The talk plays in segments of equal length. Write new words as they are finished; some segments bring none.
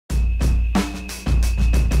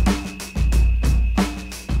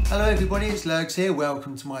Hello everybody, it's Lurgs here.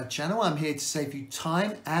 Welcome to my channel. I'm here to save you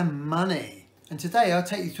time and money. And today I'll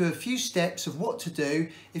take you through a few steps of what to do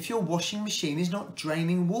if your washing machine is not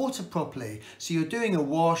draining water properly. So you're doing a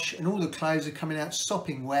wash and all the clothes are coming out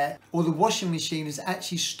sopping wet, or the washing machine has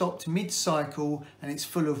actually stopped mid-cycle and it's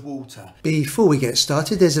full of water. Before we get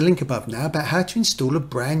started, there's a link above now about how to install a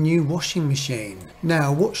brand new washing machine.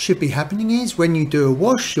 Now what should be happening is when you do a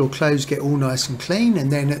wash, your clothes get all nice and clean, and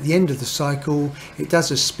then at the end of the cycle it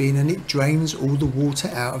does a spin and it drains all the water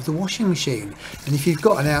out of the washing machine. And if you've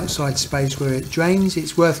got an outside space where it drains,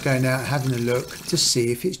 it's worth going out and having a look to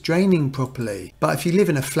see if it's draining properly. But if you live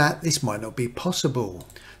in a flat, this might not be possible.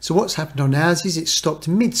 So what's happened on ours is it's stopped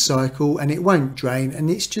mid-cycle and it won't drain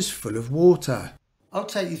and it's just full of water. I'll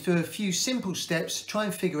take you through a few simple steps to try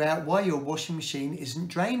and figure out why your washing machine isn't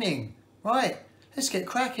draining. Right, let's get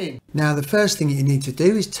cracking. Now the first thing you need to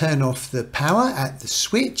do is turn off the power at the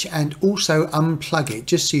switch and also unplug it,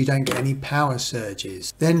 just so you don't get any power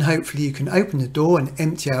surges. Then hopefully you can open the door and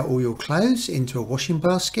empty out all your clothes into a washing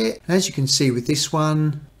basket. And as you can see with this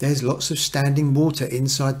one, there's lots of standing water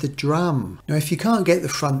inside the drum. Now if you can't get the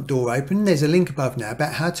front door open, there's a link above now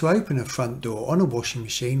about how to open a front door on a washing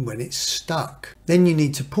machine when it's stuck. Then you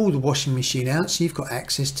need to pull the washing machine out so you've got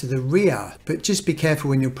access to the rear. But just be careful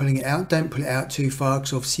when you're pulling it out, don't pull it out too far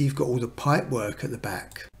because obviously you've got all the pipework at the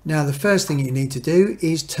back. Now the first thing you need to do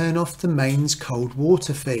is turn off the mains cold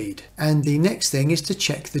water feed, and the next thing is to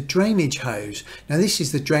check the drainage hose. Now this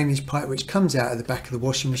is the drainage pipe which comes out of the back of the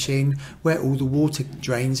washing machine where all the water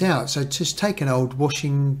drains out. So just take an old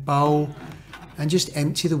washing bowl and just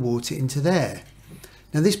empty the water into there.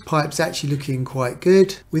 Now this pipe's actually looking quite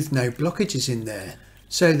good with no blockages in there.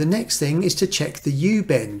 So the next thing is to check the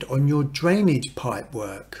U-bend on your drainage pipe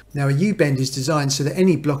work. Now a U-bend is designed so that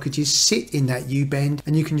any blockages sit in that U-bend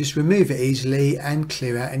and you can just remove it easily and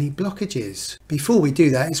clear out any blockages. Before we do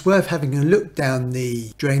that, it's worth having a look down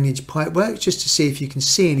the drainage pipe work just to see if you can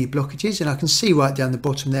see any blockages, and I can see right down the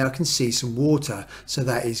bottom there, I can see some water, so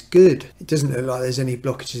that is good. It doesn't look like there's any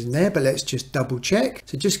blockages in there, but let's just double check.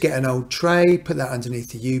 So just get an old tray, put that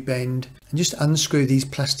underneath the U-bend and just unscrew these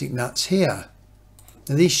plastic nuts here.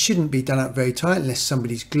 Now these shouldn't be done up very tight unless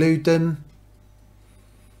somebody's glued them.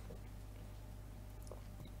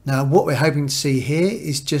 Now what we're hoping to see here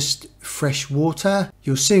is just fresh water.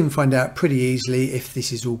 You'll soon find out pretty easily if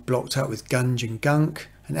this is all blocked up with gunge and gunk.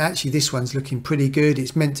 And actually this one's looking pretty good.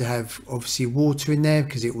 It's meant to have obviously water in there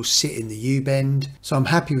because it will sit in the U-bend. So I'm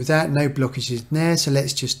happy with that, no blockages in there. So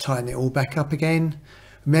let's just tighten it all back up again.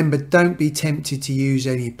 Remember, don't be tempted to use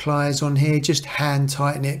any pliers on here, just hand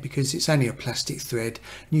tighten it because it's only a plastic thread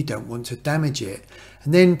and you don't want to damage it.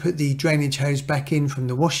 And then put the drainage hose back in from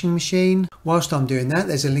the washing machine. Whilst I'm doing that,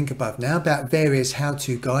 there's a link above now about various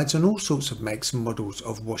how-to guides on all sorts of makes and models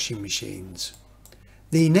of washing machines.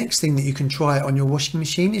 The next thing that you can try on your washing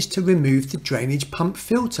machine is to remove the drainage pump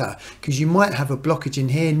filter, because you might have a blockage in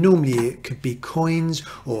here. Normally it could be coins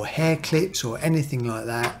or hair clips or anything like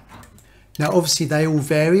that. Now obviously they all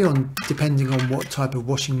vary depending on what type of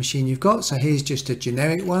washing machine you've got. So here's just a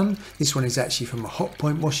generic one. This one is actually from a hot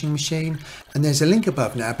point washing machine, and there's a link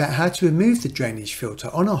above now about how to remove the drainage filter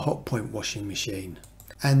on a hot point washing machine.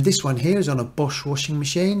 And this one here is on a Bosch washing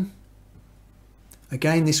machine.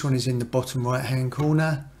 Again, this one is in the bottom right hand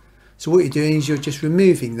corner. So what you're doing is you're just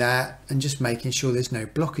removing that and just making sure there's no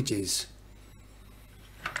blockages.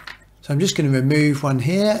 So I'm just going to remove one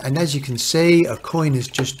here, and as you can see, a coin has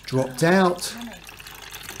just dropped out.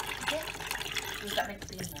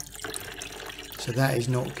 So that is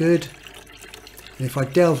not good. And if I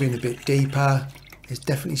delve in a bit deeper, there's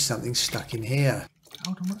definitely something stuck in here.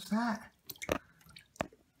 Hold on, what's that?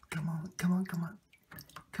 Come on, come on, come on.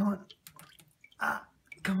 Come on. Ah,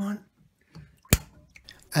 come on.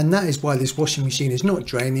 And that is why this washing machine is not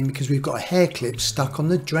draining, because we've got a hair clip stuck on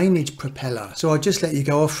the drainage propeller. So I'll just let you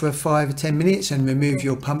go off for 5 or 10 minutes and remove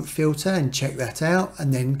your pump filter and check that out,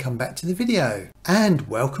 and then come back to the video. And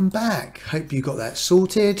welcome back. Hope you got that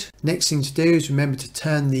sorted. Next thing to do is remember to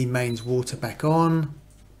turn the mains water back on.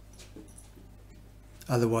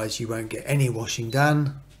 Otherwise you won't get any washing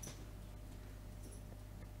done.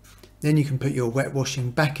 Then you can put your wet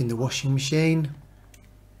washing back in the washing machine.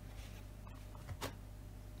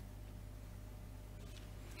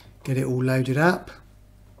 Get it all loaded up.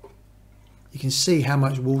 You can see how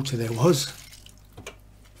much water there was.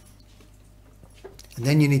 And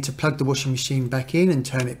then you need to plug the washing machine back in and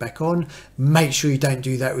turn it back on. Make sure you don't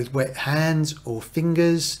do that with wet hands or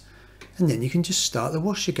fingers. And then you can just start the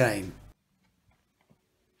wash again.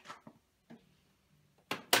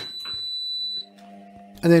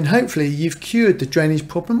 And then hopefully you've cured the drainage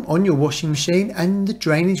problem on your washing machine and the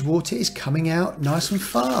drainage water is coming out nice and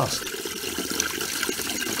fast.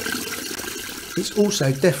 It's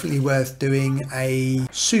also definitely worth doing a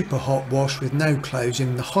super hot wash with no clothes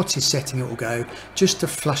in the hottest setting it will go, just to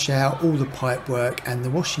flush out all the pipe work and the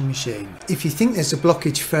washing machine. If you think there's a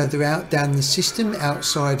blockage further out down the system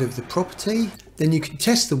outside of the property, then you can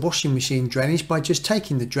test the washing machine drainage by just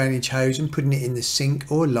taking the drainage hose and putting it in the sink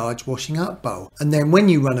or a large washing up bowl. And then when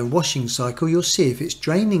you run a washing cycle, you'll see if it's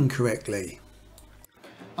draining correctly.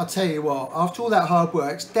 I'll tell you what, after all that hard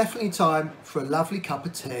work, it's definitely time for a lovely cup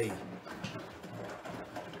of tea.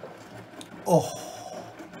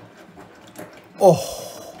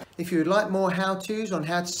 If you would like more how-tos on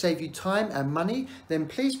how to save you time and money, then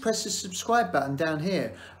please press the subscribe button down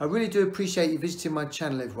here. I really do appreciate you visiting my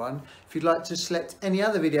channel, everyone. If you'd like to select any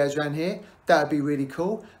other videos around here, that would be really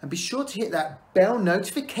cool. And be sure to hit that bell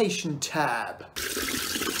notification tab.